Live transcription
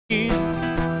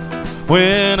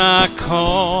when I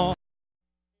call.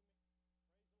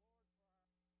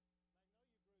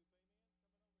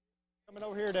 Coming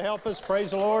over here to help us,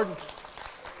 praise the Lord.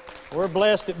 We're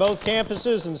blessed at both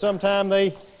campuses, and sometimes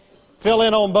they fill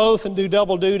in on both and do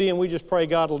double duty, and we just pray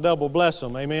God will double bless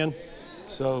them, amen?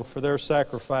 So, for their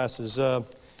sacrifices.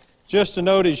 Just a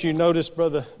note, as you noticed,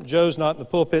 Brother Joe's not in the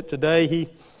pulpit today. He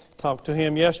talked to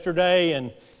him yesterday,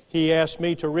 and he asked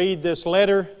me to read this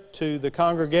letter to the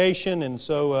congregation, and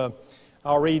so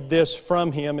I'll read this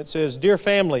from him. It says, "Dear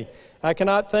family, I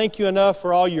cannot thank you enough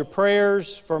for all your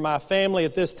prayers for my family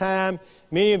at this time.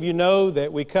 Many of you know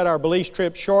that we cut our Belize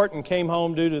trip short and came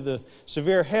home due to the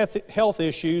severe health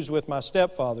issues with my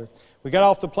stepfather. We got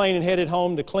off the plane and headed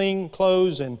home to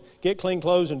get clean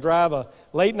clothes and drive a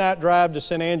late-night drive to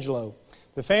San Angelo.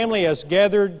 The family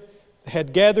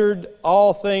had gathered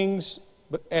all things,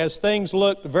 as things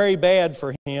looked very bad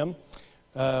for him.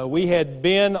 He had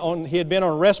been on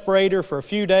a respirator for a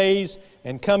few days,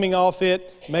 and coming off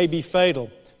it may be fatal.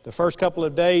 The first couple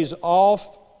of days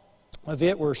off of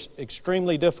it were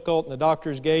extremely difficult, and the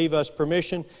doctors gave us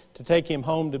permission to take him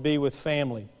home to be with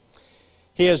family.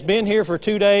 He has been here for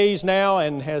 2 days now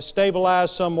and has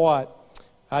stabilized somewhat.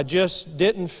 I just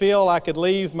didn't feel I could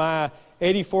leave my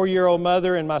 84-year-old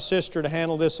mother and my sister to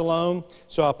handle this alone,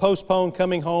 so I postponed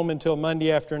coming home until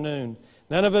Monday afternoon.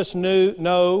 None of us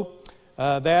know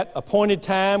that appointed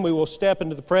time we will step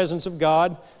into the presence of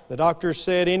God. The doctors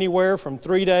said anywhere from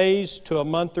 3 days to a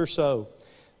month or so.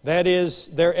 That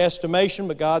is their estimation,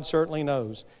 but God certainly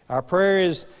knows. Our prayer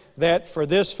is that for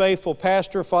this faithful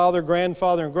pastor, father,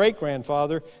 grandfather, and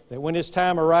great-grandfather, that when his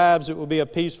time arrives, it will be a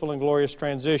peaceful and glorious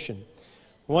transition.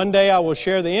 One day I will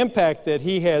share the impact that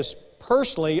he has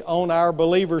personally on our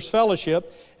believers'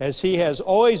 fellowship, as he has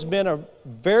always been a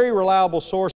very reliable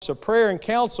source of prayer and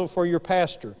counsel for your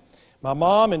pastor. My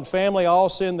mom and family all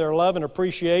send their love and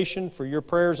appreciation for your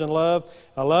prayers and love.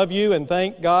 I love you and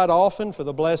thank God often for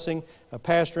the blessing of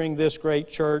pastoring this great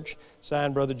church."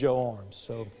 Signed, Brother Joe Arms.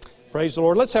 So, praise the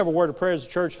Lord. Let's have a word of prayer as a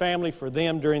church family for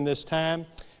them during this time.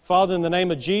 Father, in the name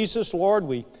of Jesus, Lord,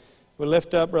 we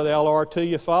lift up Brother L.R. to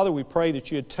you. Father, we pray that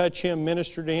you would touch him,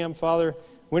 minister to him. Father,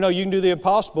 we know you can do the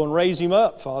impossible and raise him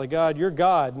up. Father God, you're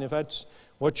God, and if that's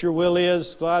what your will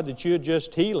is, God, that you would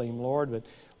just heal him, Lord. But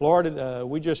Lord,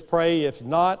 we just pray, if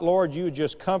not, Lord, you would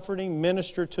just comfort him,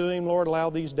 minister to him, Lord.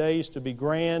 Allow these days to be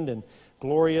grand and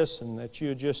glorious, and that you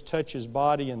would just touch his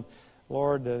body, and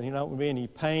Lord, not be any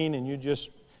pain, and you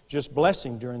just bless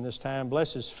him during this time.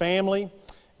 Bless his family.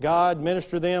 God,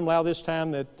 minister them. Allow this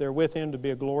time that they're with him to be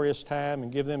a glorious time,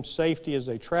 and give them safety as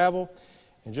they travel.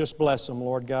 And just bless them,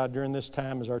 Lord God, during this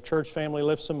time as our church family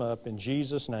lifts them up. In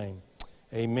Jesus' name,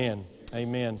 amen.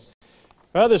 Amen.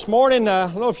 Well, this morning, I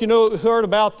don't know if you heard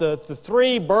about the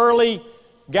three burly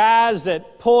guys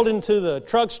that pulled into the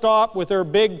truck stop with their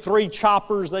big 3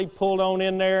 choppers. They pulled on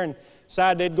in there and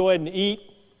decided they'd go ahead and eat,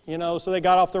 so they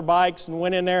got off their bikes and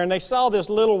went in there, and they saw this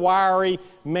little wiry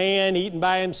man eating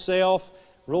by himself,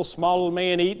 a real small little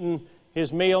man eating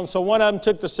his meal. And so one of them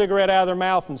took the cigarette out of their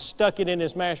mouth and stuck it in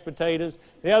his mashed potatoes.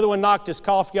 The other one knocked his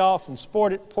coffee off and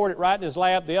poured it right in his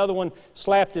lap. The other one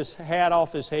slapped his hat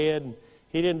off his head, and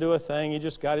he didn't do a thing. He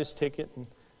just got his ticket and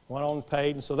went on and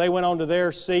paid. And so they went on to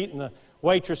their seat, and the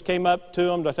waitress came up to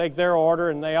them to take their order,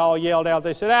 and they all yelled out.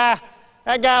 They said,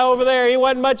 that guy over there, he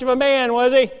wasn't much of a man,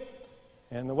 was he?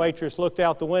 And the waitress looked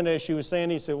out the window as she was saying,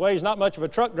 he said, well, he's not much of a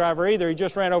truck driver either. He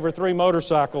just ran over 3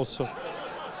 motorcycles.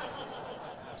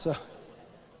 So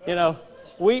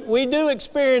we do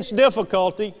experience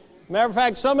difficulty. Matter of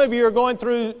fact, some of you are going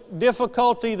through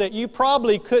difficulty that you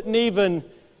probably couldn't even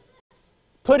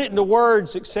put it into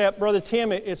words, except, Brother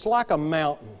Tim, it's like a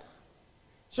mountain.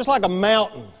 It's just like a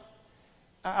mountain.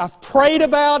 I've prayed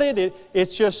about it.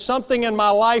 It's just something in my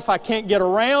life I can't get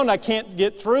around. I can't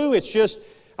get through. It's just,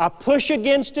 I push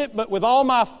against it, but with all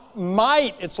my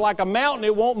might, it's like a mountain.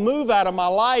 It won't move out of my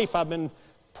life. I've been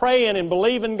praying and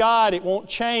believing God. It won't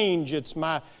change. It's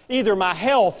either my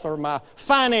health or my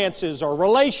finances or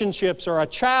relationships or a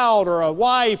child or a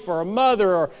wife or a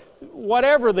mother or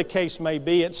whatever the case may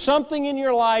be. It's something in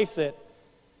your life that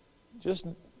just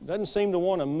doesn't seem to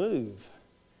want to move.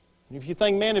 And if you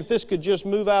think, man, if this could just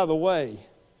move out of the way,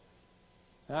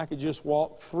 I could just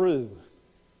walk through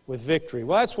with victory.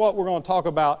 Well, that's what we're going to talk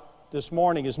about this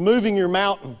morning, is moving your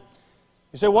mountain.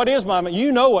 You say, what is my mountain?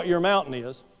 You know what your mountain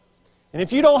is. And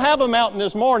if you don't have a mountain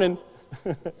this morning,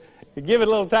 give it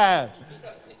a little time.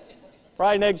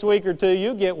 Probably next week or two,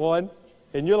 you'll get one,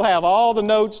 and you'll have all the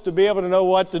notes to be able to know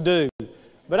what to do.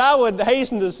 But I would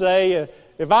hasten to say,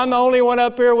 if I'm the only one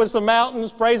up here with some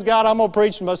mountains, praise God, I'm going to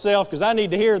preach to myself, because I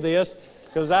need to hear this,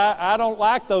 because I don't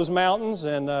like those mountains.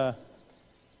 And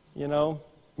You know,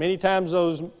 many times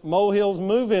those molehills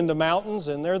move into mountains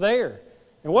and they're there.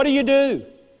 And what do?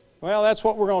 Well, that's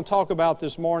what we're going to talk about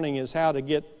this morning, is how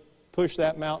to push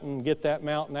that mountain, get that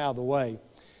mountain out of the way.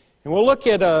 And we'll look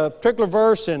at a particular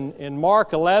verse in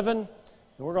Mark 11, and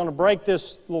we're going to break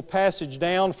this little passage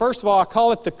down. First of all, I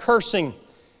call it the cursing.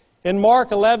 In Mark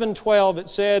 11:12, it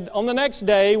said, on the next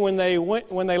day when they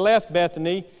left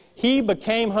Bethany, he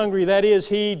became hungry. That is,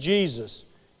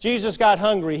 Jesus. Jesus got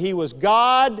hungry. He was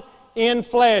God in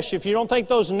flesh. If you don't think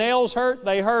those nails hurt,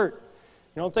 they hurt.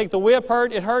 You don't think the whip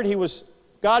hurt, it hurt. He was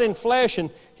God in flesh, and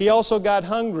He also got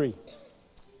hungry.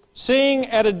 Seeing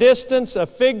at a distance a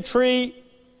fig tree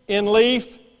in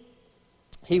leaf,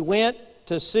 He went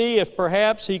to see if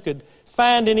perhaps He could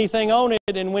find anything on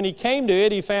it. And when He came to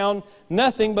it, He found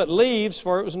nothing but leaves,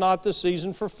 for it was not the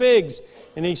season for figs.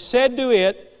 And He said to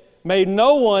it, may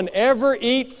no one ever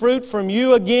eat fruit from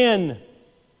you again.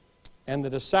 And the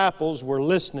disciples were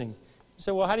listening. You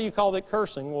say, well, how do you call that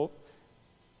cursing? Well,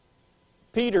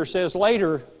 Peter says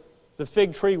later, the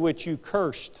fig tree which you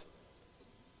cursed,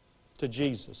 to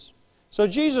Jesus. So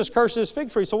Jesus cursed this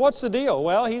fig tree. So what's the deal?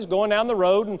 Well, He's going down the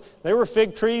road, and there were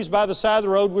fig trees by the side of the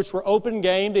road which were open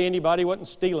game to anybody. Wasn't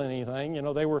stealing anything. You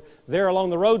know, they were there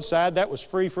along the roadside. That was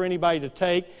free for anybody to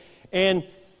take. And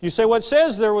you say, well, it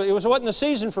says it wasn't the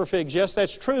season for figs. Yes,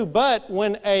 that's true. But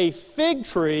when a fig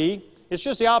tree, it's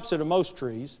just the opposite of most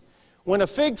trees. When a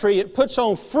fig tree, it puts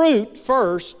on fruit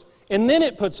first, and then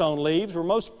it puts on leaves, where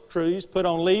most trees put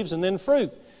on leaves and then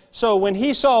fruit. So when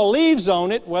He saw leaves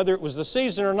on it, whether it was the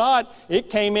season or not, it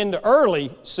came into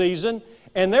early season,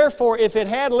 and therefore if it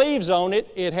had leaves on it,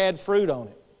 it had fruit on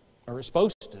it, or it's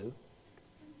supposed to,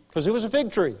 because it was a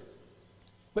fig tree.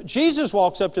 But Jesus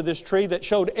walks up to this tree that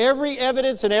showed every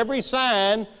evidence and every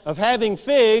sign of having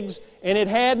figs, and it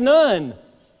had none. You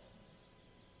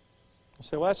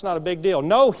say, well, that's not a big deal.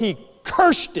 No, He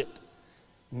cursed it.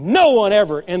 No one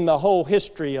ever in the whole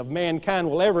history of mankind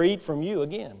will ever eat from you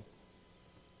again.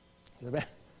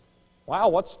 Wow,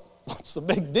 what's the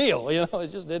big deal? You know,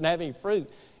 it just didn't have any fruit.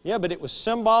 Yeah, but it was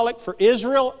symbolic for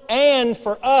Israel and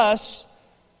for us.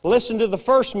 Listen to the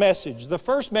first message. The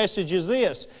first message is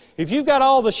this. If you've got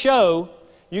all the show,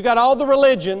 you got all the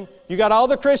religion, you got all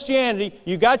the Christianity,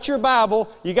 you got your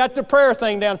Bible, you got the prayer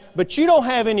thing down, but you don't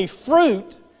have any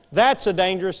fruit, that's a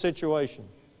dangerous situation.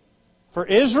 For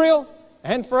Israel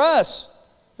and for us.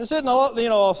 This isn't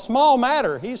a small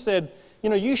matter. He said,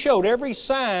 you showed every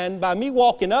sign by me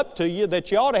walking up to you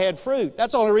that you ought to have fruit.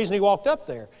 That's the only reason He walked up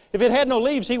there. If it had no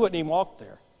leaves, He wouldn't even walk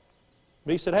there.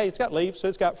 But He said, hey, it's got leaves, so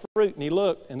it's got fruit. And He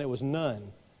looked, and there was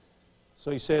none. So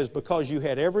He says, because you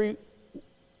had everything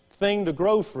to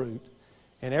grow fruit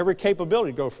and every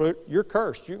capability to grow fruit, you're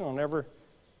cursed. You're going to never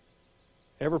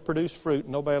ever produce fruit.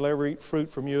 Nobody will ever eat fruit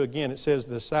from you again. It says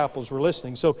the disciples were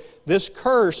listening. So this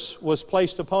curse was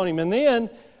placed upon Him. And then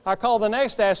I call the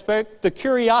next aspect the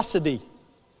curiosity.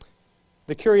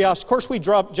 The curiosity. Of course, we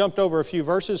jumped over a few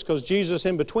verses because Jesus,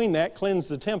 in between that, cleansed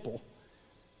the temple.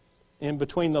 In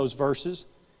between those verses.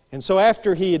 And so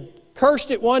after He had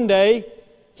cursed it one day,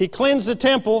 He cleansed the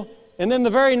temple. And then the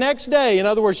very next day, in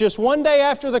other words, just one day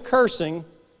after the cursing,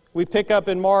 we pick up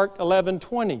in Mark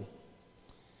 11:20.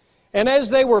 And as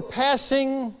they were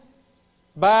passing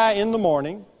by in the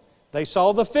morning, they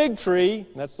saw the fig tree,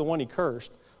 that's the one He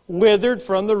cursed, withered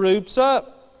from the roots up.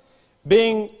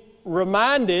 Being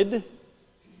reminded,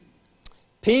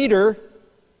 Peter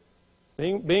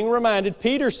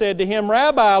said to Him,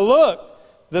 Rabbi, look,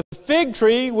 the fig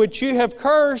tree which you have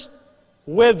cursed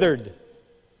withered.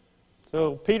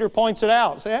 So Peter points it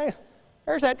out. Say, hey,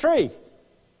 there's that tree.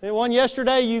 The one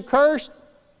yesterday you cursed,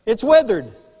 it's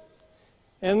withered.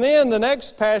 And then the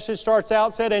next passage starts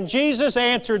out, said, and Jesus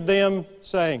answered them,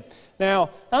 saying. Now,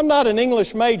 I'm not an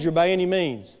English major by any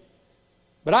means.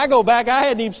 But I go back, I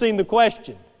hadn't even seen the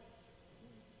question.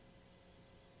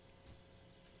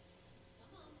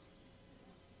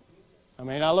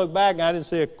 I look back and I didn't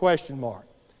see a question mark.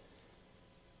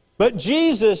 But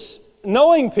Jesus,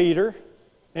 knowing Peter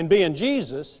and being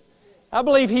Jesus, I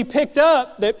believe He picked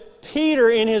up that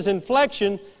Peter in his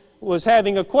inflection was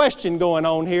having a question going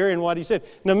on here in what he said.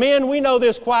 Now, men, we know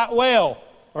this quite well.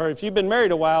 Or if you've been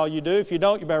married a while, you do. If you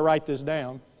don't, you better write this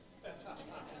down.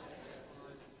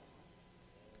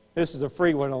 This is a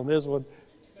free one on this one.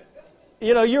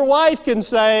 Your wife can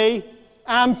say,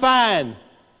 I'm fine.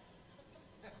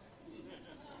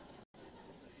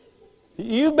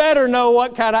 You better know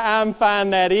what kind of I'm fine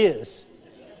that is.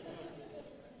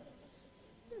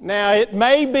 Now, it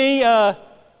may be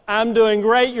I'm doing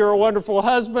great, you're a wonderful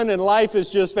husband, and life is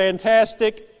just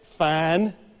fantastic.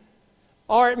 Fine.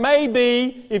 Or it may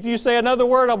be, if you say another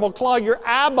word, I'm going to claw your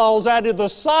eyeballs out of the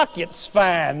sockets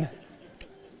fine.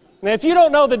 Now, if you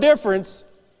don't know the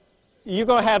difference, you're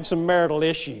going to have some marital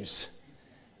issues.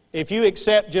 If you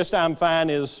accept just I'm fine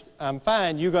is I'm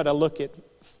fine, you've got to look at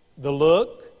the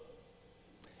look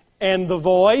and the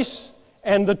voice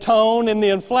and the tone and the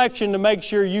inflection to make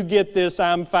sure you get this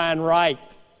I'm fine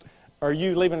right. Or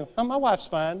you leaving, oh, my wife's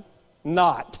fine.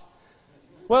 Not.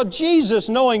 Well, Jesus,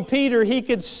 knowing Peter, He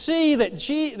could see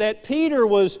that Peter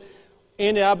was,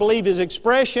 in I believe his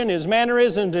expression, his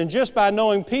mannerisms, and just by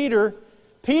knowing Peter,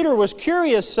 Peter was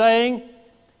curious, saying,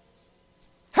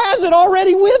 has it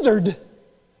already withered?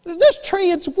 This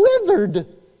tree, it's withered.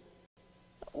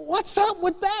 What's up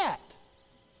with that?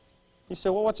 You say,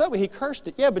 well, what's up? He cursed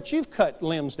it. Yeah, but you've cut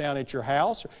limbs down at your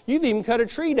house. You've even cut a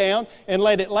tree down and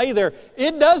let it lay there.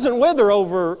 It doesn't wither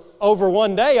over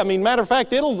one day. I mean, matter of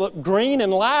fact, it'll look green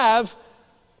and live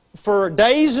for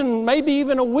days and maybe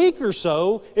even a week or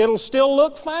so. It'll still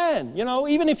look fine. You know,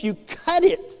 even if you cut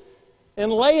it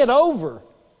and lay it over,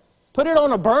 put it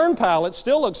on a burn pile, it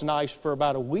still looks nice for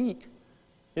about a week.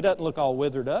 It doesn't look all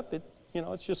withered up.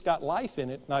 It's just got life in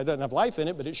it. Now, it doesn't have life in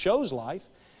it, but it shows life.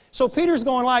 So Peter's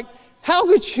going like, how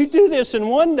could you do this in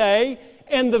one day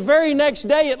and the very next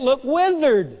day it looked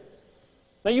withered?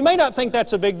 Now, you may not think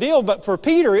that's a big deal, but for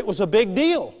Peter it was a big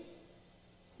deal.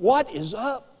 What is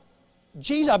up?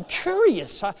 Geez, I'm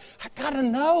curious. I got to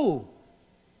know.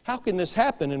 How can this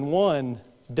happen in one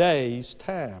day's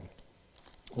time?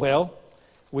 Well,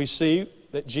 we see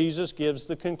that Jesus gives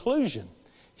the conclusion.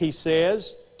 He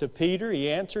says to Peter,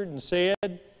 He answered and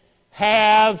said,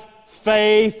 have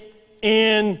faith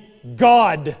in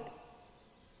God.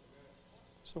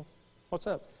 So, what's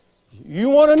up? You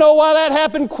want to know why that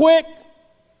happened quick?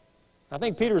 I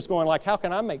think Peter's going like, how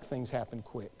can I make things happen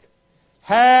quick?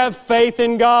 Have faith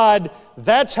in God.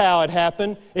 That's how it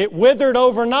happened. It withered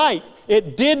overnight.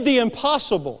 It did the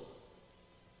impossible.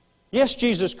 Yes,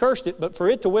 Jesus cursed it, but for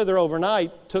it to wither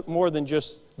overnight took more than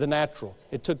just the natural.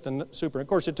 It took of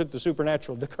course, it took the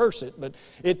supernatural to curse it, but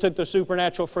it took the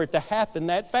supernatural for it to happen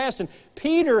that fast. And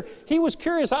Peter, he was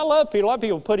curious. I love Peter. A lot of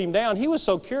people put him down. He was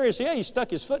so curious. Yeah, he stuck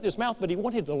his foot in his mouth, but he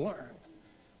wanted to learn.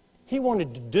 He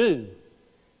wanted to do.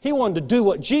 He wanted to do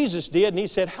what Jesus did, and he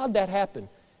said, how'd that happen?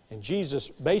 And Jesus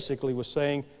basically was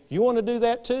saying, you want to do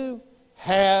that too?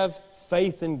 Have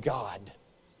faith in God.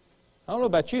 I don't know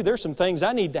about you, there's some things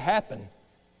I need to happen.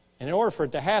 And in order for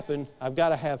it to happen, I've got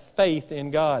to have faith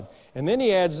in God. And then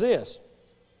he adds this.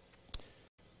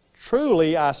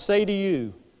 Truly I say to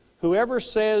you, whoever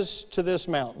says to this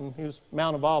mountain,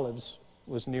 Mount of Olives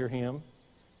was near him.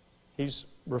 He's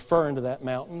referring to that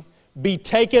mountain. Be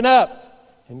taken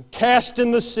up and cast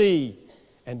in the sea,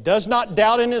 and does not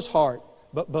doubt in his heart,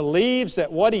 but believes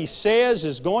that what he says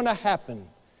is going to happen,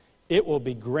 it will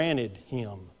be granted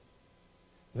him.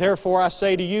 Therefore I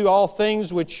say to you, all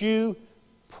things which you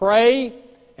pray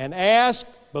and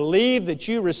ask, believe that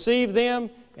you receive them,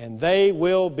 and they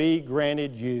will be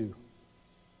granted you.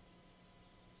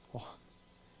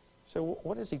 So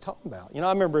what is he talking about? I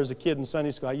remember as a kid in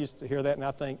Sunday school, I used to hear that and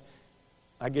I think,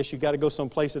 I guess you've got to go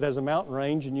someplace that has a mountain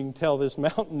range and you can tell this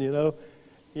mountain,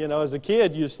 as a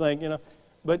kid you just think,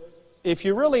 But if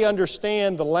you really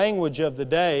understand the language of the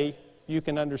day, you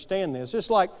can understand this. It's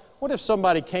like, what if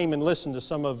somebody came and listened to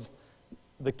some of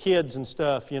the kids and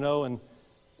stuff, and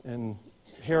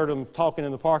heard them talking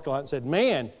in the parking lot and said,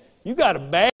 man, you got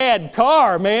a bad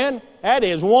car, man. That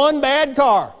is one bad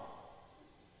car.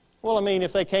 Well,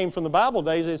 if they came from the Bible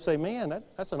days, they'd say, man,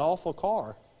 that's an awful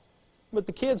car. But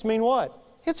the kids mean what?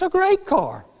 It's a great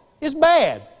car. It's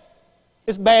bad.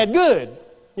 It's bad good.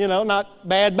 Not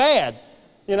bad bad.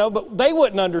 But they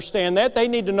wouldn't understand that. They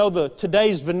need to know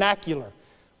today's vernacular.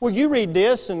 Well, you read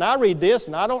this and I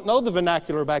don't know the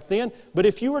vernacular back then, but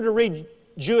if you were to read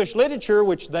Jewish literature,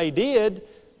 which they did,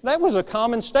 that was a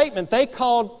common statement. They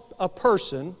called a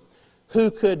person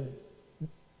who could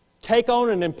take on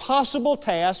an impossible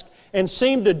task and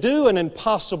seem to do an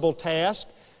impossible task,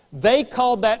 they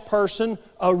called that person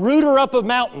a rooter up of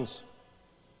mountains.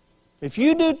 If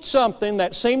you did something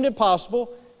that seemed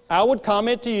impossible, I would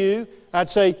comment to you, I'd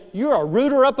say, you're a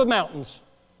rooter up of mountains.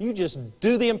 You just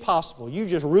do the impossible. You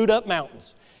just root up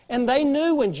mountains. And they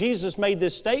knew when Jesus made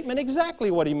this statement exactly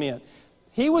what he meant.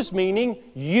 He was meaning,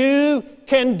 you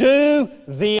can do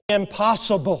the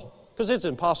impossible. Because it's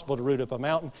impossible to root up a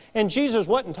mountain. And Jesus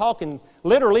wasn't talking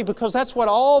literally because that's what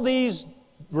all these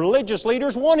religious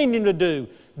leaders wanted him to do.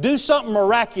 Do something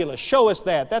miraculous. Show us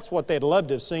that. That's what they'd love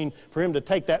to have seen, for him to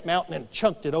take that mountain and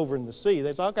chunked it over in the sea.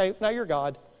 They said, okay, now you're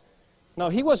God. No,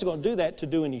 he wasn't going to do that to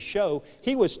do any show.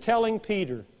 He was telling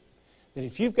Peter that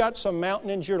if you've got some mountain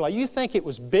in your life, you think it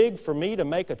was big for me to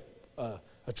make a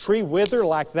tree wither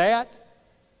like that?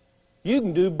 You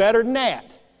can do better than that.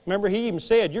 Remember, He even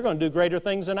said, you're going to do greater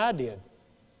things than I did.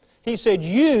 He said,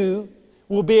 you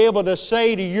will be able to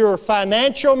say to your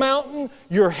financial mountain,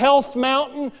 your health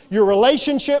mountain, your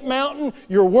relationship mountain,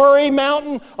 your worry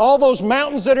mountain, all those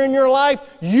mountains that are in your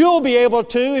life, you'll be able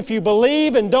to, if you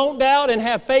believe and don't doubt and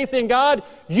have faith in God,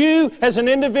 you as an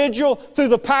individual, through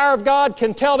the power of God,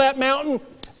 can tell that mountain,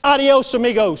 adios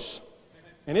amigos,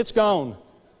 and it's gone.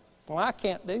 Well, I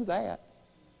can't do that.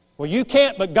 Well, you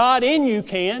can't, but God in you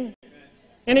can.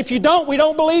 And if you don't, we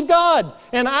don't believe God.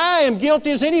 And I am guilty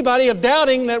as anybody of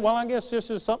doubting that, well, I guess this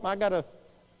is something I got to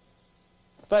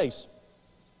face.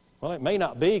 Well, it may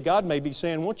not be. God may be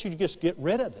saying, why don't you just get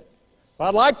rid of it? Well,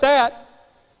 I'd like that.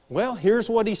 Well, here's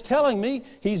what He's telling me.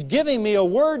 He's giving me a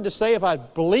word to say if I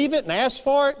believe it and ask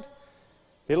for it,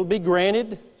 it'll be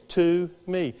granted to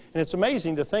me. And it's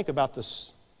amazing to think about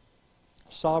this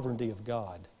sovereignty of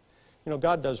God. You know,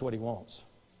 God does what He wants.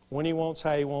 When He wants,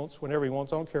 how He wants, whenever He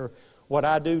wants. I don't care what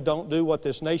I do, don't do, what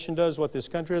this nation does, what this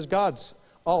country is. God's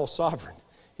all sovereign.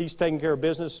 He's taking care of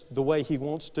business the way He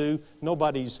wants to.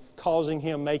 Nobody's causing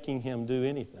Him, making Him do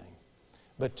anything.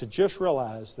 But to just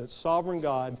realize that sovereign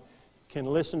God can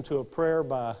listen to a prayer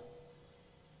by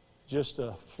just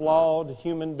a flawed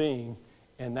human being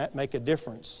and that make a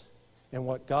difference in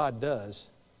what God does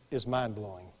is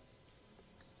mind-blowing.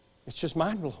 It's just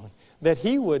mind-blowing. That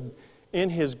He would, in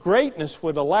His greatness,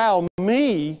 would allow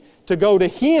me to go to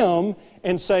Him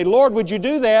and say, Lord, would you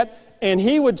do that? And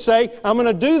He would say, I'm going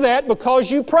to do that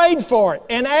because you prayed for it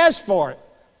and asked for it.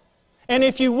 And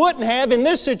if you wouldn't have, in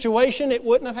this situation, it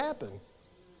wouldn't have happened.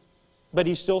 But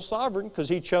He's still sovereign because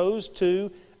He chose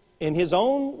to, in His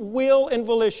own will and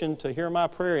volition, to hear my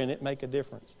prayer and it make a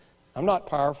difference. I'm not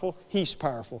powerful. He's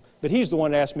powerful. But He's the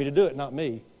one that asked me to do it, not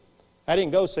me. I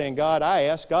didn't go saying, God, I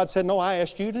asked. God said, no, I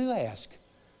asked you to ask.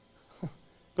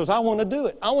 Because I want to do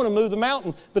it. I want to move the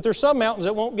mountain. But there's some mountains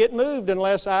that won't get moved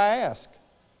unless I ask.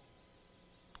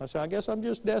 I said, I guess I'm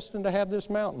just destined to have this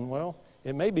mountain. Well,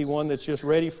 it may be one that's just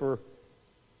ready for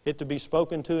it to be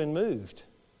spoken to and moved.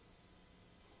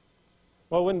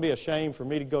 Well, it wouldn't be a shame for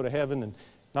me to go to heaven and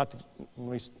not to,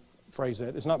 let me phrase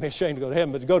that, it's not me ashamed to go to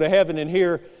heaven, but to go to heaven and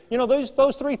hear, you know,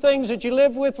 those three things that you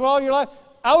lived with for all your life,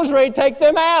 I was ready to take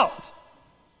them out.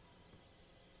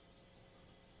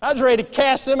 I was ready to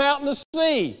cast them out in the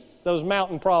sea, those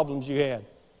mountain problems you had.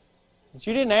 But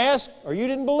you didn't ask or you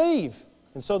didn't believe,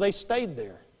 and so they stayed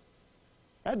there.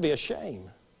 That'd be a shame.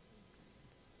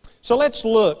 So let's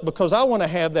look, because I want to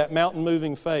have that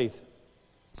mountain-moving faith.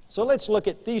 So let's look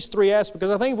at these three aspects,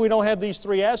 because I think if we don't have these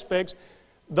three aspects,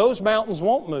 those mountains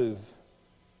won't move.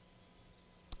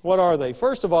 What are they?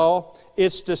 First of all,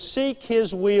 it's to seek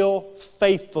His will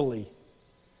faithfully.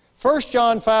 1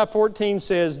 John 5:14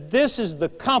 says, this is the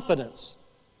confidence,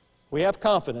 we have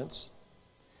confidence,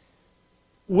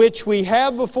 which we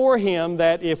have before Him,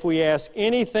 that if we ask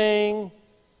anything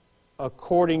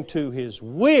according to His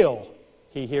will,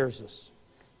 He hears us.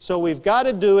 So we've got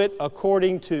to do it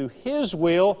according to His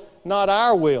will, not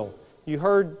our will. You've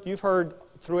heard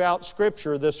throughout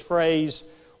Scripture this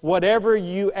phrase, whatever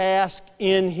you ask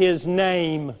in His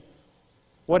name.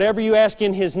 Whatever you ask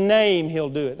in His name, He'll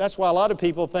do it. That's why a lot of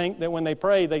people think that when they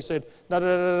pray, they said, da, da,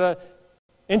 da, da,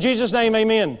 in Jesus' name,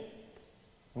 amen.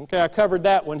 Okay, I covered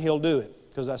that when He'll do it,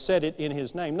 because I said it in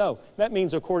His name. No, that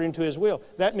means according to His will.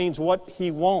 That means what He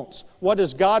wants. What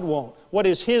does God want? What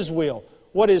is His will?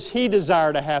 What does He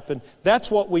desire to happen?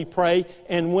 That's what we pray.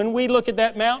 And when we look at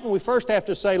that mountain, we first have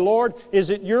to say, Lord, is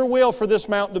it your will for this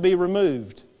mountain to be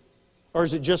removed? Or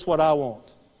is it just what I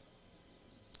want?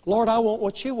 Lord, I want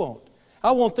what you want.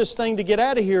 I want this thing to get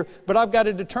out of here, but I've got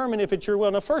to determine if it's your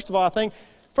will. Now, first of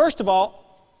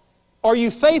all, are you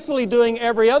faithfully doing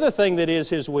every other thing that is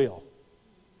His will?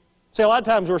 See, a lot of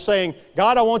times we're saying,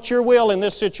 God, I want your will in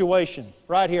this situation.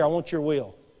 Right here, I want your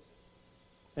will.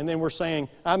 And then we're saying,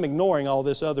 I'm ignoring all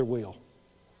this other will.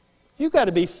 You've got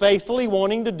to be faithfully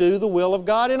wanting to do the will of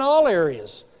God in all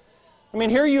areas. I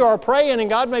mean, here you are praying, and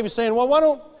God may be saying,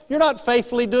 well, you're not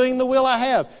faithfully doing the will I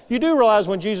have. You do realize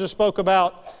when Jesus spoke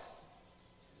about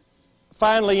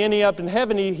finally ending up in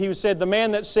heaven, he said, the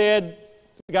man that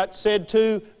got said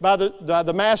to by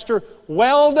the Master,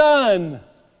 well done,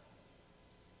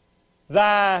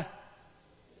 thy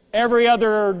every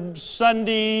other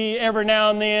Sunday, every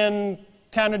now and then,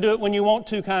 kind of do it when you want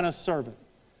to kind of servant.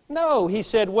 No, He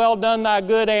said, well done, thy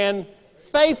good and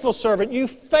faithful servant. You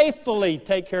faithfully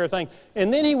take care of things.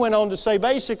 And then He went on to say,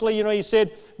 basically, He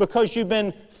said, because you've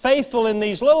been faithful in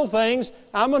these little things,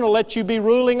 I'm going to let you be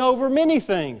ruling over many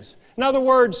things. In other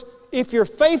words, if you're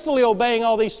faithfully obeying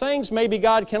all these things, maybe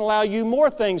God can allow you more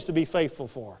things to be faithful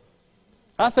for.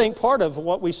 I think part of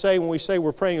what we say when we say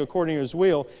we're praying according to His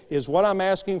will is what I'm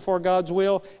asking for God's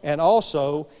will, and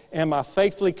also, am I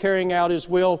faithfully carrying out His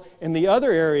will in the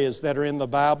other areas that are in the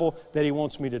Bible that He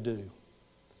wants me to do?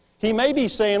 He may be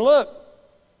saying, look,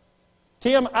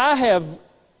 Tim, I have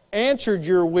answered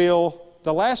your will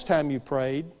the last time you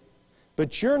prayed,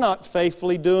 but you're not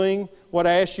faithfully doing what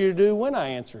I asked you to do when I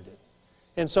answered it.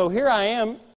 And so here I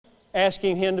am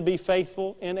asking Him to be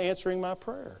faithful in answering my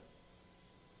prayer.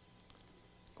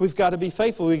 We've got to be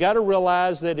faithful. We've got to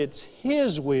realize that it's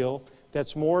His will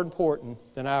that's more important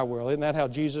than our will. Isn't that how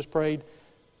Jesus prayed?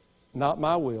 Not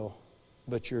my will,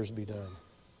 but yours be done.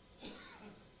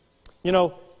 You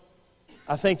know,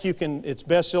 I think it's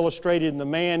best illustrated in the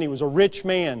man. He was a rich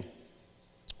man,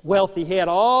 wealthy. He had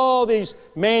all these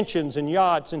mansions and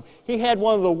yachts, and he had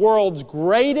one of the world's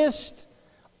greatest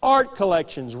art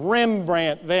collections.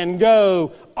 Rembrandt, Van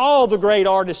Gogh, all the great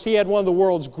artists. He had one of the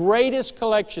world's greatest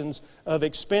collections of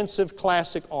expensive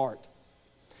classic art.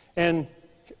 And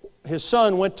his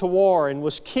son went to war and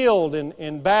was killed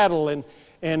in battle.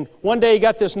 And one day he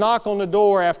got this knock on the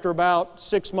door after about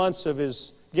 6 months of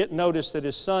his getting notice that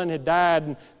his son had died.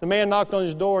 And the man knocked on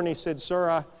his door and he said,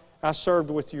 "Sir, I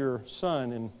served with your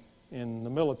son in the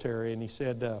military." And he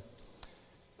said,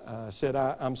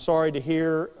 I'm sorry to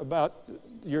hear about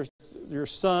your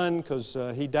son because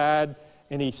he died,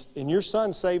 and your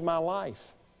son saved my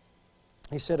life.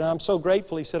 He said, "I'm so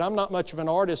grateful." He said, "I'm not much of an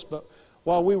artist, but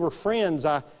while we were friends,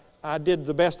 I did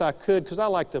the best I could because I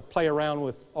like to play around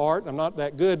with art. I'm not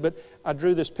that good, but I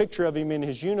drew this picture of him in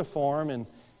his uniform,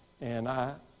 and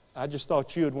I just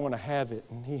thought you would want to have it."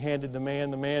 And he handed the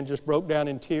man. The man just broke down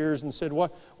in tears and said,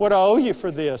 "What do I owe you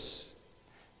for this?"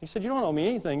 He said, "You don't owe me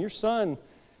anything. Your son,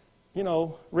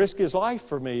 risked his life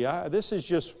for me. This is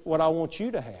just what I want you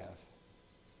to have."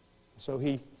 So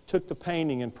he took the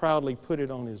painting and proudly put it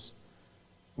on his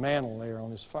mantle there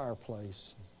on his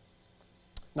fireplace.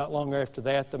 Not long after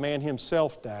that, the man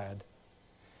himself died.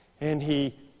 And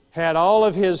he had all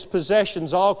of his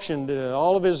possessions auctioned,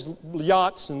 all of his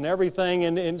yachts and everything,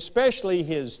 and especially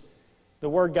the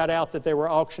word got out that they were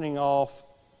auctioning off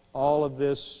all of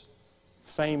this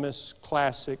famous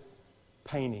classic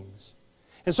paintings.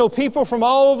 And so people from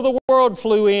all over the world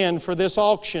flew in for this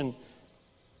auction.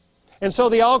 And so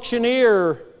the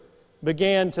auctioneer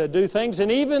began to do things,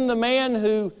 and even the man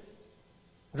who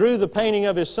drew the painting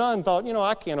of his son thought,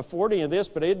 I can't afford any of this,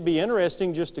 but it'd be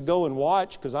interesting just to go and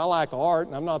watch because I like art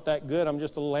and I'm not that good. I'm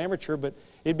just a little amateur, but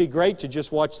it'd be great to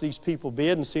just watch these people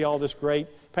bid and see all this great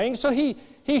painting. So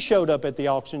he showed up at the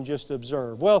auction just to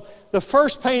observe. Well, the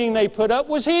first painting they put up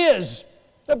was his,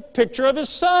 the picture of his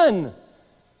son.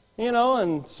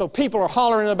 And so people are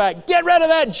hollering in the back, "Get rid of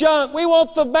that junk. We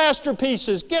want the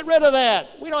masterpieces. Get rid of that.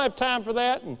 We don't have time for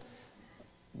that." And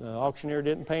the auctioneer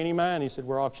didn't pay any mind. He said,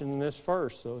 "We're auctioning this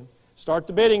first." So start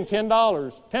the bidding,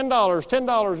 $10, $10,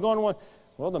 $10, going one.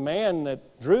 Well, the man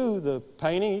that drew the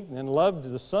painting and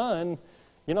loved the son,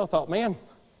 thought, "Man,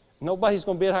 nobody's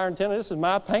going to bid higher than 10. This is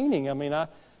my painting. I mean,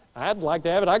 I'd like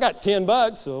to have it. I got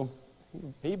 $10." So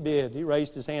he bid. He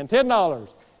raised his hand, $10.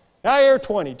 I hear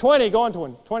 20, 20 going,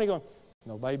 20, 20 going.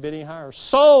 Nobody bid any higher.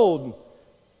 Sold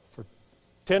for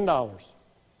 $10.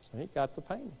 So he got the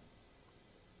painting.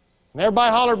 And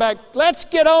everybody hollered back, "Let's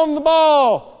get on the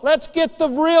ball. Let's get the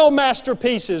real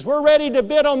masterpieces. We're ready to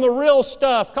bid on the real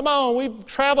stuff. Come on, we've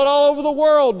traveled all over the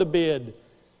world to bid."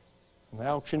 And the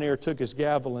auctioneer took his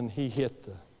gavel and he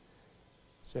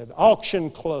said,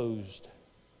 "Auction closed."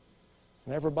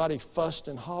 And everybody fussed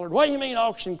and hollered, "What do you mean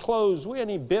auction closed? We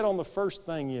hadn't even bid on the first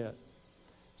thing yet."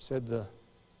 Said the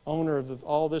owner of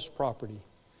all this property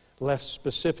left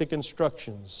specific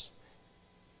instructions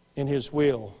in his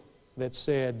will that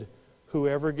said,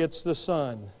 "Whoever gets the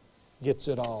son gets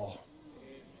it all."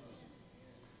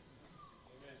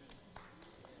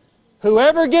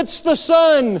 Whoever gets the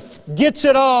son gets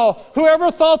it all. Whoever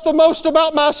thought the most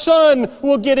about my son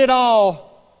will get it all.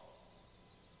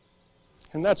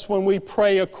 And that's when we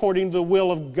pray according to the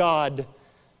will of God.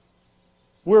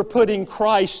 We're putting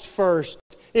Christ first.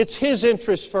 It's His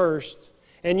interest first.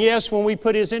 And yes, when we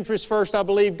put His interest first, I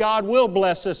believe God will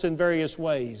bless us in various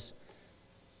ways.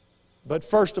 But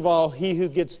first of all, he who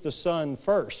gets the Son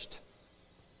first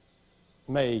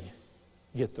may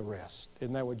get the rest.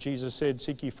 Isn't that what Jesus said?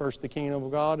 "Seek ye first the kingdom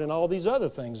of God, and all these other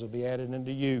things will be added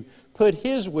unto you." Put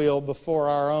His will before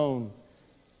our own.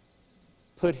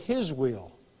 Put His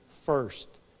will first.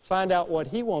 Find out what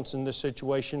He wants in this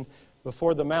situation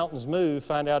before the mountains move.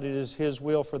 Find out it is His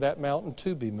will for that mountain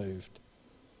to be moved.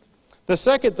 The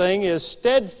second thing is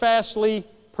steadfastly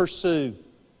pursue.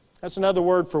 That's another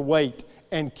word for wait.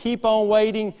 And keep on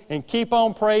waiting, and keep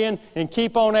on praying, and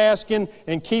keep on asking,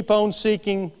 and keep on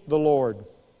seeking the Lord.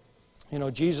 You know,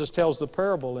 Jesus tells the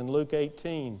parable in Luke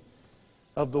 18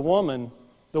 of the woman,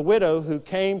 the widow, who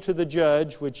came to the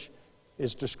judge, which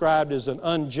is described as an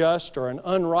unjust or an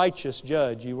unrighteous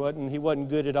judge. He wasn't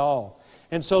good at all.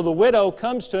 And so the widow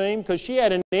comes to him because she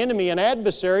had an enemy, an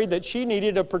adversary that she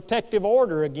needed a protective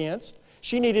order against.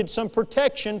 She needed some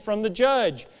protection from the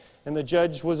judge. And the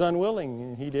judge was unwilling,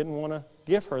 and he didn't want to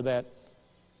give her that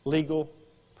legal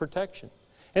protection.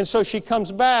 And so she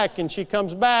comes back, and she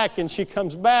comes back, and she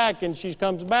comes back, and she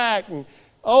comes back, and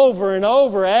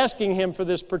over asking him for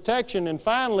this protection. And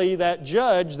finally, that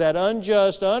judge, that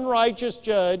unjust, unrighteous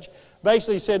judge,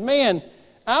 basically said, man,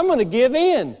 I'm going to give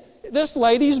in. This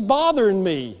lady's bothering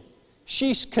me.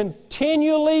 She's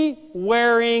continually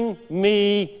wearing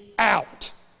me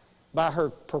out by her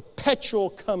perpetual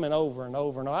coming over and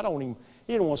over. And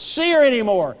you don't want to see her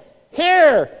anymore.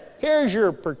 Here's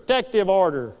your protective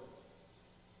order.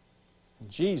 And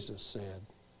Jesus said,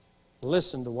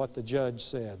 listen to what the judge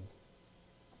said.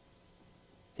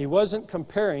 He wasn't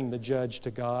comparing the judge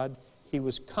to God. He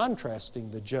was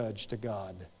contrasting the judge to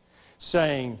God,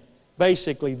 saying,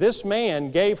 basically, this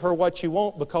man gave her what you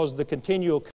want because of the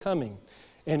continual coming.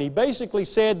 And he basically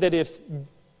said that if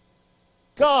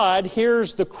God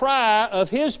hears the cry of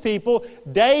His people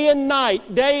day and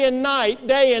night, day and night,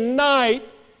 day and night,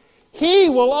 He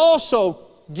will also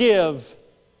give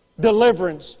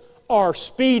deliverance or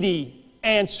speedy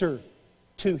answer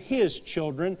to His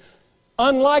children.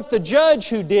 Unlike the judge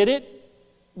who did it,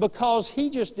 because he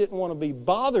just didn't want to be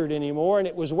bothered anymore and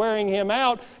it was wearing him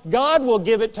out, God will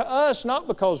give it to us, not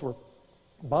because we're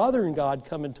bothering God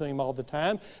coming to Him all the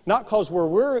time, not because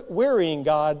we're wearying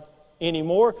God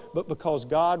anymore, but because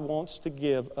God wants to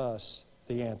give us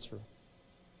the answer.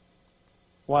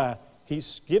 Why?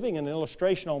 He's giving an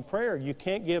illustration on prayer. You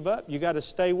can't give up. You got to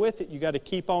stay with it. You got to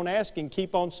keep on asking,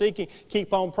 keep on seeking,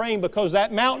 keep on praying, because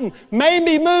that mountain may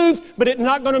be moved, but it's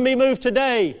not going to be moved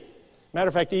today. Matter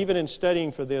of fact, even in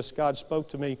studying for this, God spoke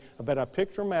to me about a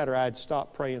particular matter I had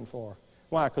stopped praying for.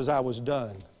 Why? Because I was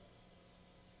done.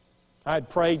 I had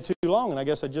prayed too long, and I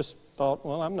guess I just thought,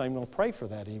 well, I'm not even going to pray for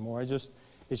that anymore. It's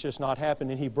just not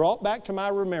happening. And He brought back to my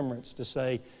remembrance to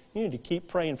say, you need to keep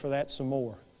praying for that some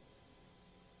more.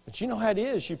 But you know how it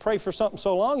is. You pray for something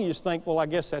so long, you just think, well, I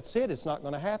guess that's it. It's not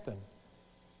going to happen.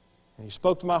 And He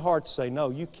spoke to my heart to say, no,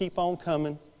 you keep on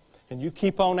coming. And you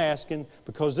keep on asking,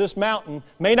 because this mountain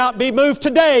may not be moved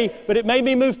today, but it may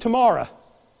be moved tomorrow.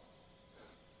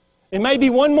 It may be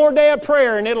one more day of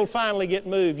prayer and it'll finally get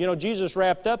moved. You know, Jesus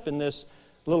wrapped up in this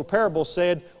little parable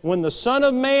said, when the Son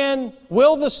of Man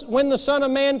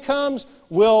comes,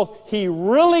 will He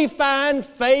really find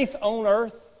faith on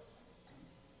earth?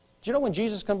 Do you know when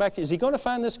Jesus comes back, is He going to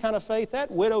find this kind of faith? That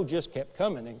widow just kept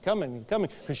coming and coming and coming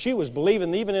because she was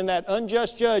believing even in that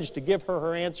unjust judge to give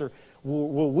her answer.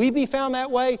 Will we be found that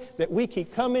way, that we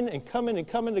keep coming and coming and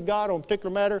coming to God on a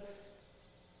particular matter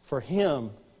for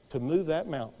Him to move that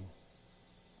mountain?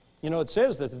 You know, it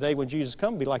says that the day when Jesus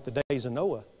comes will be like the days of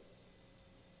Noah.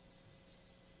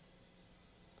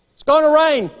 It's going to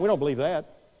rain. We don't believe that.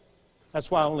 That's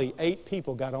why only 8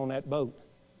 people got on that boat.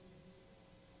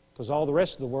 Because all the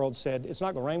rest of the world said, it's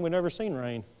not going to rain. We've never seen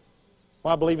rain.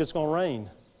 Well, I believe it's going to rain.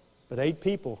 But 8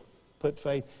 people put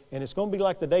faith. And it's going to be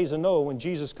like the days of Noah when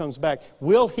Jesus comes back.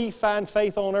 Will He find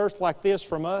faith on earth like this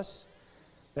from us?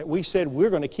 That we said we're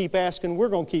going to keep asking, we're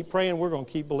going to keep praying, we're going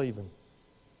to keep believing.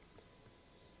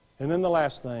 And then the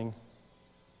last thing,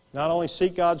 not only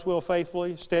seek God's will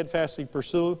faithfully, steadfastly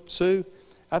pursue,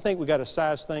 I think we've got to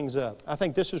size things up. I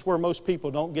think this is where most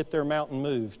people don't get their mountain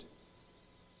moved.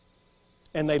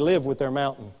 And they live with their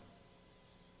mountain.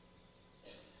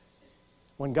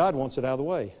 When God wants it out of the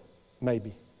way,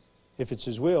 maybe. If it's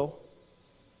His will.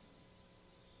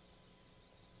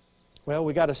 Well,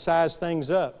 we got to size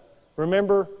things up.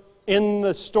 Remember in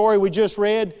the story we just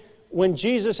read, when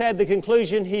Jesus had the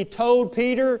conclusion, He told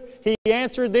Peter, He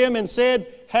answered them and said,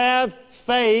 have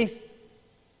faith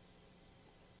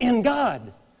in God.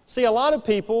 See, a lot of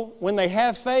people, when they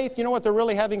have faith, you know what they're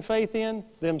really having faith in?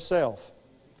 Themselves.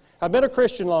 I've been a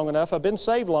Christian long enough. I've been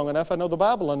saved long enough. I know the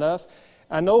Bible enough.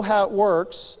 I know how it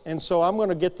works, and so I'm going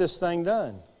to get this thing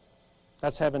done.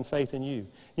 That's having faith in you.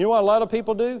 You know what a lot of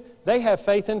people do? They have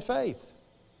faith in faith.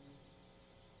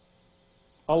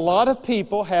 A lot of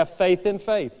people have faith in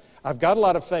faith. I've got a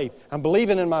lot of faith. I'm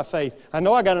believing in my faith. I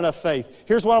know I got enough faith.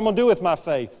 Here's what I'm going to do with my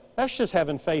faith. That's just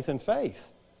having faith in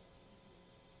faith.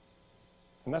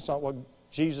 And that's not what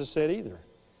Jesus said either.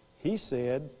 He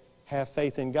said, have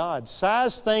faith in God.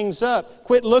 Size things up.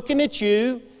 Quit looking at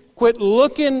you. Quit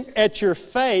looking at your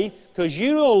faith, because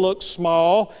you'll look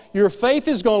small. Your faith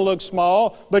is going to look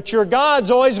small, but your God's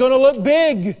always going to look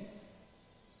big.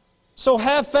 So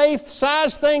have faith,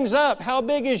 size things up. How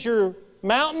big is your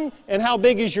mountain and how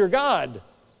big is your God?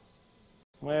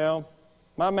 Well,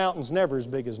 my mountain's never as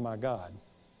big as my God.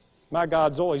 My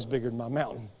God's always bigger than my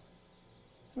mountain.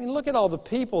 I mean, look at all the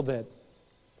people that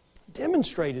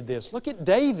demonstrated this. Look at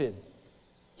David.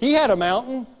 He had a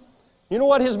mountain. You know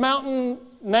what his mountain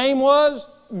name was?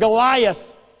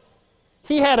 Goliath.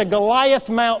 He had a Goliath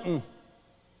mountain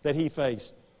that he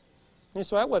faced. And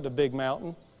so that wasn't a big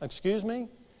mountain. Excuse me?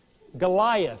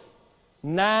 Goliath,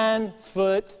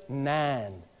 9'9".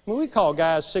 I mean, we call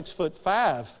guys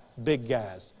 6'5" big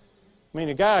guys. I mean,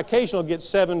 a guy occasionally gets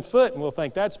 7 foot and we'll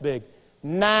think that's big.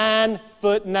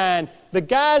 9'9". The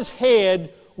guy's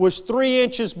head was 3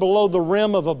 inches below the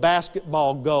rim of a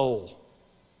basketball goal.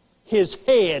 His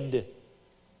head.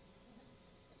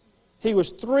 He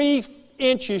was 3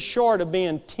 inches short of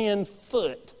being 10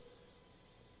 foot.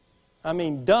 I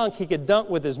mean, he could dunk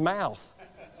with his mouth.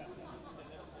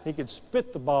 He could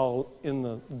spit the ball in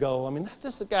the goal. I mean,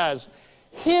 this the guy's.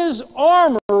 His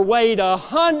armor weighed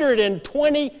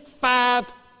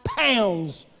 125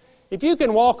 pounds. If you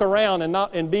can walk around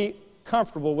and be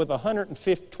comfortable with a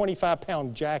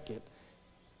 125-pound jacket,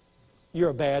 you're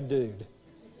a bad dude.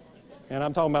 And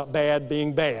I'm talking about bad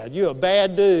being bad. You're a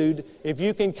bad dude if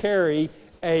you can carry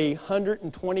a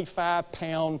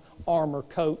 125-pound armor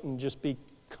coat and just be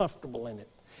comfortable in it.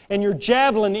 And your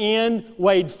javelin end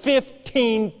weighed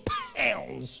 15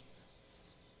 pounds.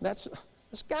 This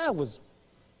guy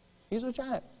he's a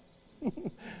giant.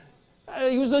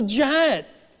 He was a giant.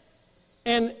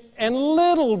 And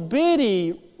little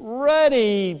bitty,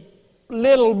 ruddy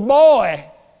little boy,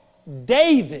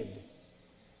 David.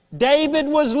 David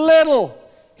was little.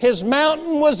 His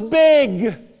mountain was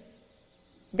big.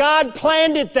 God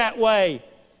planned it that way.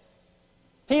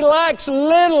 He likes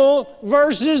little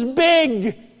versus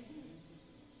big.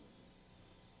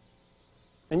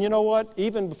 And you know what?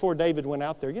 Even before David went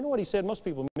out there, you know what he said? Most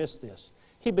people miss this.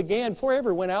 He began, before he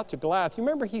ever went out to Goliath, you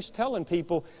remember he's telling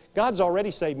people, God's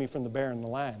already saved me from the bear and the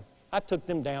lion. I took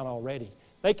them down already.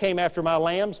 They came after my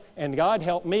lambs, and God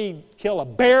helped me kill a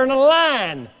bear and a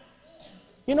lion.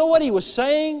 You know what he was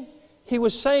saying? He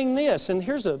was saying this, and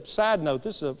here's a side note.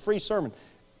 This is a free sermon.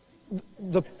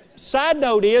 The side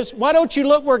note is, why don't you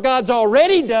look where God's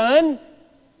already done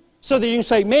so that you can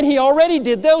say, man, He already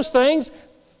did those things.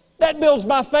 That builds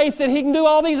my faith that He can do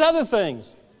all these other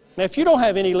things. Now, if you don't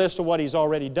have any list of what He's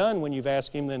already done when you've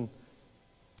asked Him, then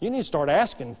you need to start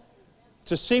asking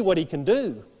to see what He can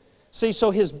do. See,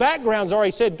 so his background's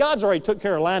already said, God's already took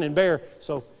care of lion and bear,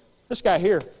 so this guy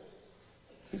here,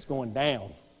 he's going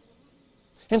down.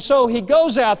 And so he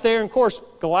goes out there, and of course,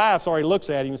 Goliath already looks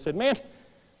at him and said, man,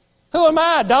 who am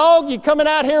I, dog? You coming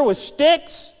out here with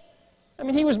sticks? I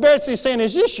mean, he was basically saying,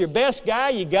 is this your best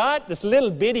guy you got, this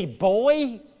little bitty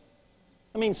boy?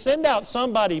 I mean, send out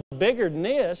somebody bigger than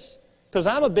this, because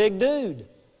I'm a big dude.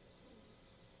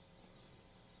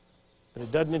 But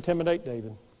it doesn't intimidate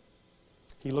David.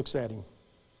 He looks at him.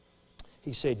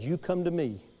 He said, you come to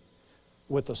me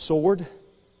with a sword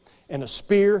and a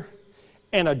spear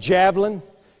and a javelin.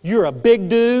 You're a big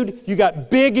dude. You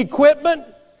got big equipment.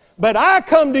 But I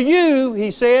come to you, he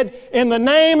said, in the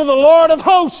name of the Lord of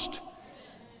hosts.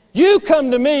 You come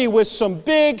to me with some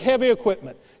big, heavy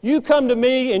equipment. You come to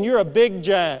me and you're a big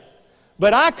giant.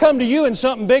 But I come to you in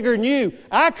something bigger than you.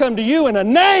 I come to you in a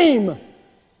name.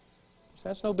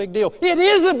 That's no big deal. It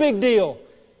is a big deal.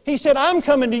 He said, I'm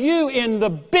coming to you in the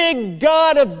big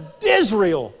God of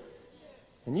Israel.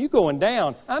 And you going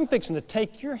down, I'm fixing to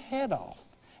take your head off.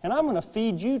 And I'm going to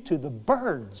feed you to the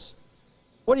birds.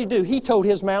 What did he do? He told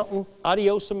his mountain,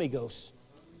 adios amigos.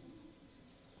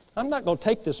 I'm not going to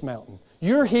take this mountain.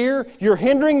 You're here, you're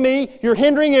hindering me, you're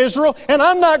hindering Israel, and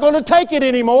I'm not going to take it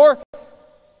anymore.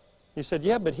 He said,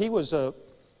 yeah, but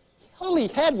all he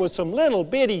had was some little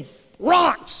bitty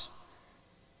rocks.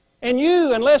 And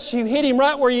you, unless you hit him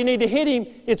right where you need to hit him,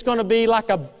 it's going to be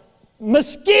like a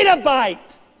mosquito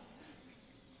bite.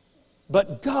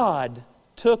 But God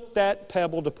took that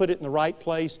pebble to put it in the right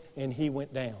place, and he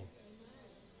went down.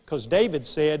 Because David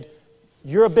said,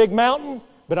 you're a big mountain,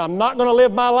 but I'm not going to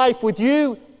live my life with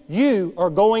you. You are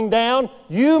going down.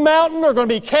 You, mountain, are going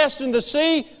to be cast into the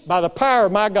sea by the power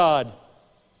of my God.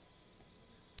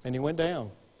 And he went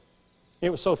down. It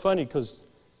was so funny because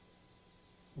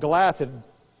Goliath had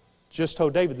just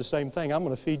told David the same thing. I'm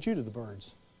going to feed you to the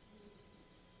birds.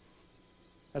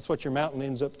 That's what your mountain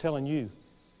ends up telling you.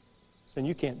 Saying,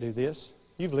 you can't do this.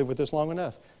 You've lived with this long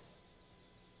enough.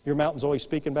 Your mountain's always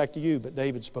speaking back to you, but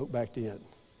David spoke back to it.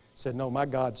 Said, no, my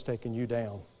God's taking you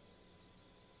down.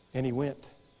 And he went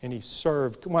and he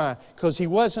served. Why? Because he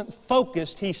wasn't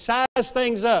focused. He sized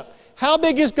things up. How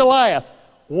big is Goliath?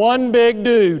 One big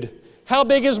dude. How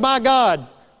big is my God?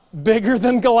 Bigger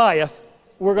than Goliath.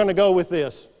 We're going to go with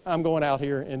this. I'm going out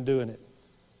here and doing it.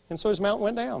 And so his mountain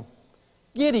went down.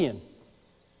 Gideon.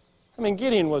 I mean,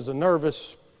 Gideon was a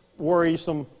nervous,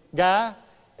 worrisome guy.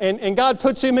 And God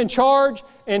puts him in charge.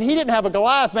 And he didn't have a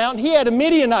Goliath mountain. He had a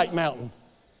Midianite mountain.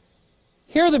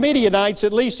 Here the Midianites,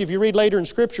 at least if you read later in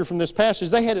Scripture from this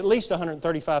passage, they had at least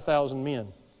 135,000 men.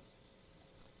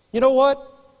 You know what?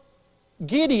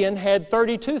 Gideon had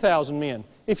 32,000 men.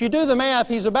 If you do the math,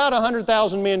 he's about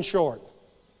 100,000 men short.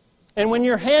 And when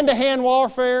you're hand-to-hand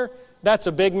warfare, that's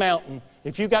a big mountain.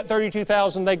 If you've got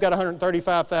 32,000, they've got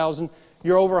 135,000.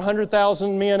 You're over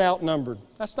 100,000 men outnumbered.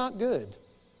 That's not good.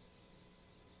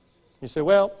 You say,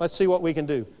 well, let's see what we can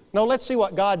do. No, let's see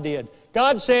what God did.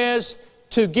 God says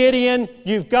to Gideon,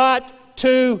 you've got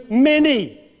too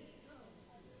many.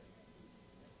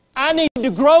 I need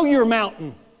to grow your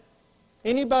mountain.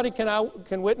 Anybody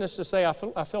can witness to say, I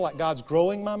feel like God's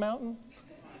growing my mountain?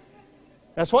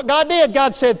 That's what God did.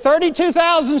 God said,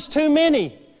 32,000 is too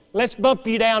many. Let's bump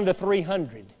you down to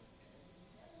 300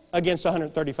 against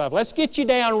 135. Let's get you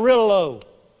down real low. You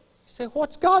say,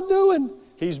 what's God doing?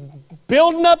 He's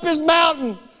building up His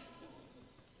mountain.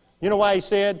 You know why He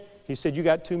said? He said, you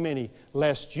got too many,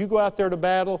 lest you go out there to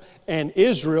battle and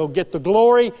Israel get the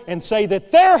glory and say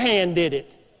that their hand did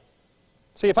it.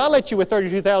 See, if I let you with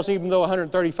 32,000, even though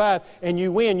 135, and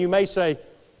you win, you may say,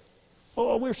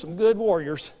 oh, we're some good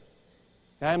warriors.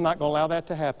 I'm not going to allow that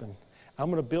to happen. I'm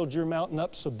going to build your mountain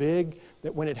up so big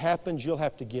that when it happens, you'll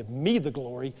have to give me the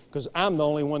glory because I'm the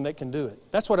only one that can do it.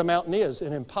 That's what a mountain is,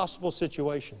 an impossible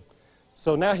situation.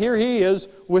 So now here he is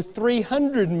with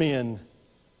 300 men.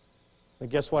 But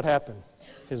guess what happened?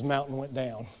 His mountain went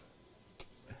down.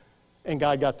 And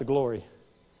God got the glory.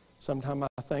 Sometimes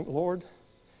I think, Lord,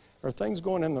 are things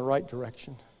going in the right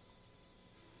direction?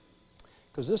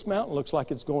 Because this mountain looks like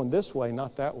it's going this way,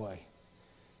 not that way.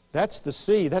 That's the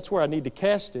sea. That's where I need to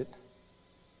cast it.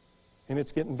 And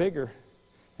it's getting bigger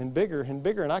and bigger and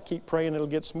bigger. And I keep praying it'll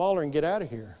get smaller and get out of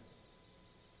here.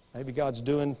 Maybe God's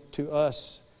doing to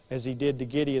us as He did to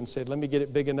Gideon, said, let me get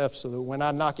it big enough so that when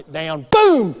I knock it down,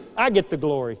 boom, I get the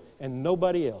glory and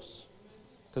nobody else.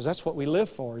 Because that's what we live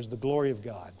for, is the glory of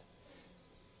God.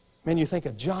 Man, you think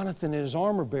of Jonathan and his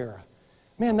armor bearer.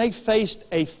 Man, they faced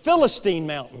a Philistine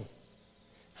mountain.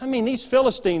 I mean, these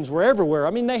Philistines were everywhere.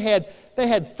 I mean, they had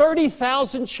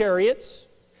 30,000 chariots,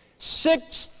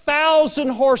 6,000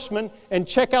 horsemen, and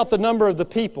check out the number of the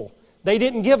people. They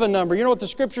didn't give a number. You know what the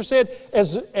Scripture said?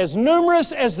 As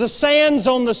numerous as the sands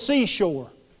on the seashore.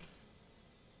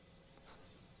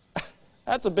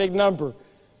 That's a big number.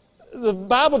 The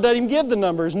Bible doesn't even give the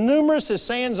number. As numerous as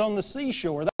sands on the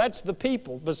seashore. That's the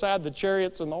people beside the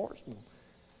chariots and the horsemen.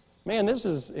 Man, this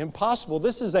is impossible.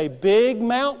 This is a big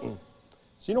mountain.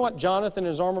 So you know what Jonathan and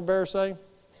his armor bearer say?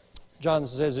 Jonathan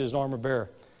says to his armor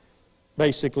bearer,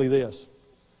 basically this: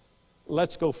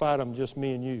 let's go fight them, just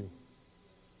me and you.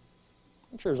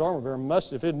 I'm sure his armor bearer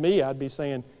must, if it was me, I'd be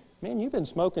saying, man, you've been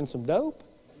smoking some dope?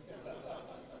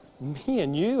 Me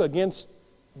and you against,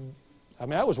 I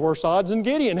mean, that was worse odds than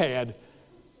Gideon had.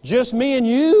 Just me and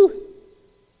you?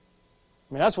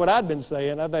 I mean, that's what I'd been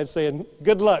saying. I'd been saying,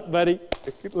 good luck, buddy.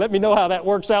 Let me know how that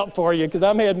works out for you, because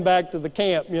I'm heading back to the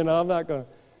camp. You know, I'm not going to.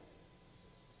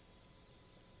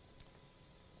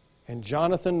 And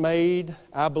Jonathan made,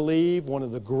 I believe, one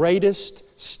of the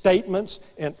greatest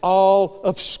statements in all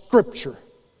of Scripture.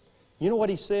 You know what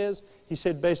he says? He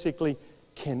said basically,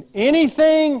 can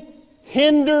anything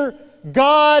hinder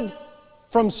God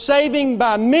from saving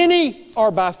by many or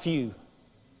by few?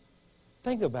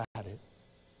 Think about it.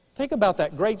 Think about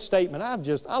that great statement. I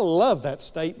love that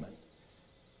statement.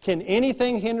 Can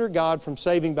anything hinder God from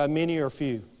saving by many or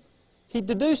few? He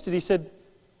deduced it. He said,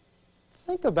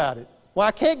 think about it.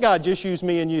 Why can't God just use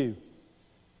me and you?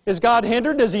 Is God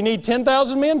hindered? Does He need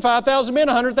 10,000 men, 5,000 men,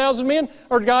 100,000 men?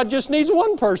 Or God just needs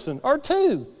one person or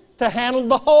two to handle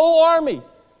the whole army?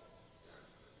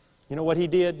 You know what He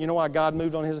did? You know why God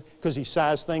moved on His? Because He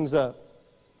sized things up.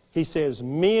 He says,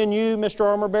 me and you, Mr.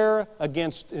 Armor Bearer,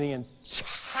 against the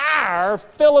entire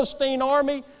Philistine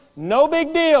army, no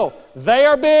big deal. They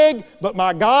are big, but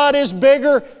my God is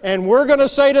bigger, and we're going to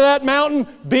say to that mountain,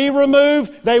 be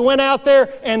removed. They went out there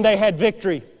and they had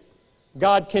victory.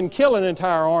 God can kill an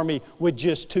entire army with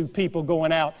just 2 people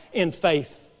going out in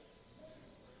faith.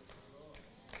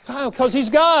 Because He's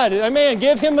God. Amen.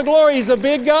 Give Him the glory. He's a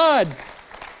big God.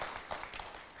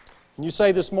 And you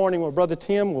say this morning, well, Brother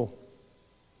Tim, will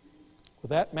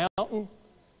that mountain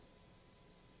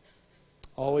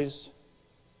always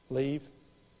leave?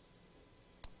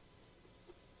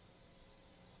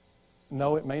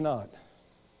 No, it may not.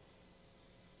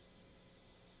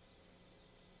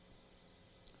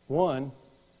 One,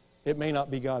 it may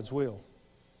not be God's will.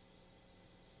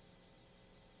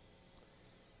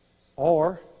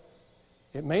 Or,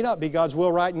 it may not be God's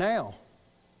will right now,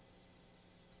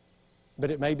 but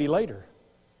it may be later.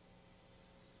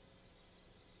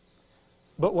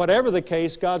 But whatever the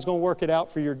case, God's going to work it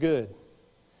out for your good.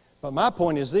 But my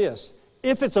point is this: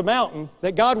 if it's a mountain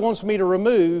that God wants me to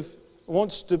remove,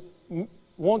 wants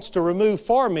to remove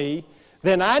for me,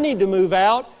 then I need to move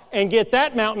out and get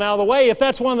that mountain out of the way if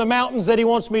that's one of the mountains that He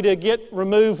wants me to get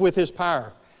removed with His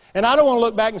power. And I don't want to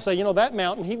look back and say, you know, that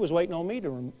mountain, He was waiting on me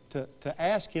to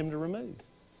ask Him to remove.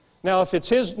 Now, if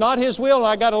it's not His will and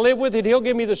I got to live with it, He'll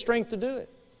give me the strength to do it.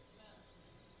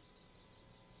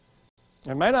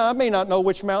 And I may not know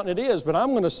which mountain it is, but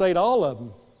I'm going to say to all of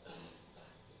them,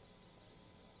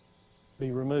 be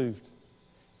removed.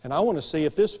 And I want to see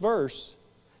if this verse,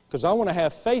 because I want to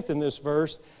have faith in this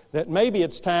verse, that maybe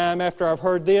it's time after I've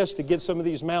heard this to get some of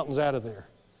these mountains out of there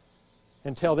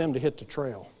and tell them to hit the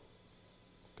trail.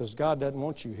 Because God doesn't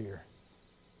want you here.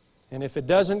 And if it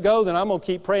doesn't go, then I'm going to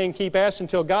keep praying, keep asking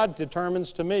until God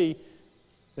determines to me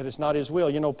that it's not His will.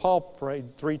 You know, Paul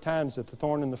prayed 3 times that the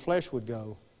thorn in the flesh would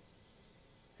go.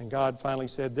 And God finally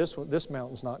said, this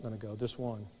mountain's not going to go, this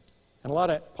one. And a lot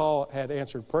of Paul had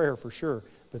answered prayer for sure,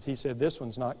 but he said, this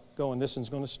one's not going, this one's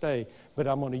going to stay. But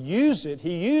I'm going to use it.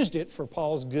 He used it for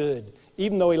Paul's good,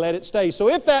 even though he let it stay. So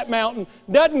if that mountain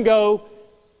doesn't go,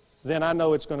 then I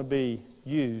know it's going to be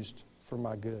used for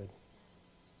my good.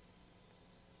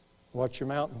 What's your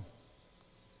mountain?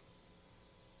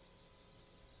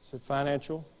 Is it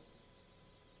financial?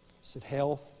 Is it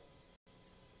health?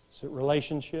 Is it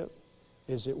relationship?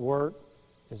 Is it work?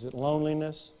 Is it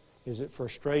loneliness? Is it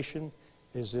frustration?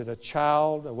 Is it a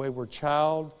child, a wayward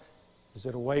child? Is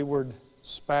it a wayward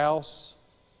spouse?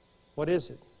 What is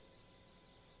it?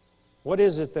 What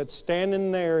is it that's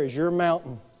standing there as your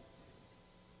mountain?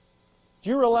 Do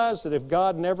you realize that if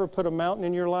God never put a mountain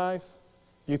in your life,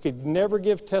 you could never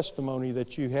give testimony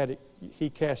that you had it, He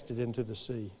cast it into the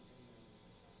sea?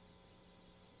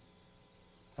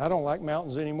 I don't like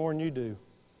mountains any more than you do.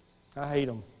 I hate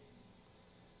them.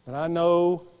 But I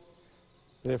know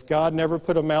that if God never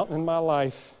put a mountain in my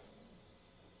life,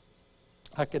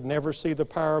 I could never see the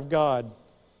power of God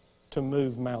to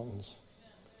move mountains.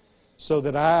 So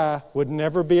that I would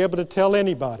never be able to tell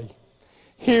anybody,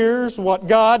 here's what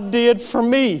God did for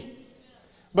me.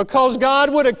 Because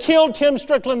God would have killed Tim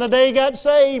Strickland the day he got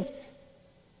saved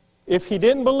if he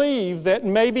didn't believe that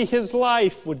maybe his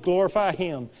life would glorify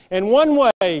Him. And one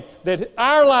way that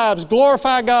our lives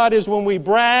glorify God is when we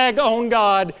brag on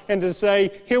God and to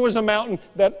say, here was a mountain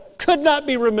that could not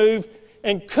be removed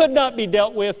and could not be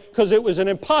dealt with because it was an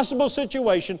impossible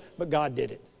situation, but God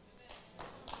did it.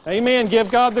 Amen.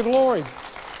 Give God the glory.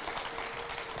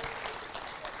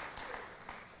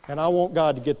 And I want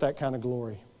God to get that kind of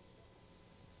glory.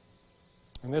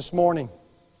 And this morning,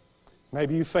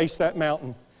 maybe you face that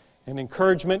mountain. And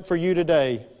encouragement for you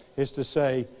today is to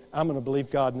say, I'm going to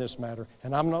believe God in this matter.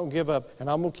 And I'm not going to give up. And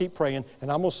I'm going to keep praying.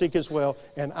 And I'm going to seek His will.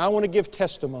 And I want to give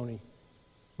testimony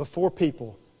before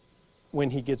people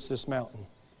when He gets this mountain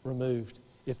removed.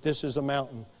 If this is a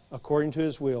mountain, according to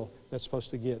His will, that's supposed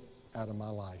to get out of my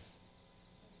life.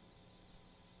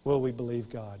 Will we believe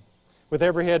God? With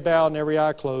every head bowed and every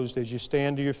eye closed as you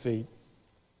stand to your feet.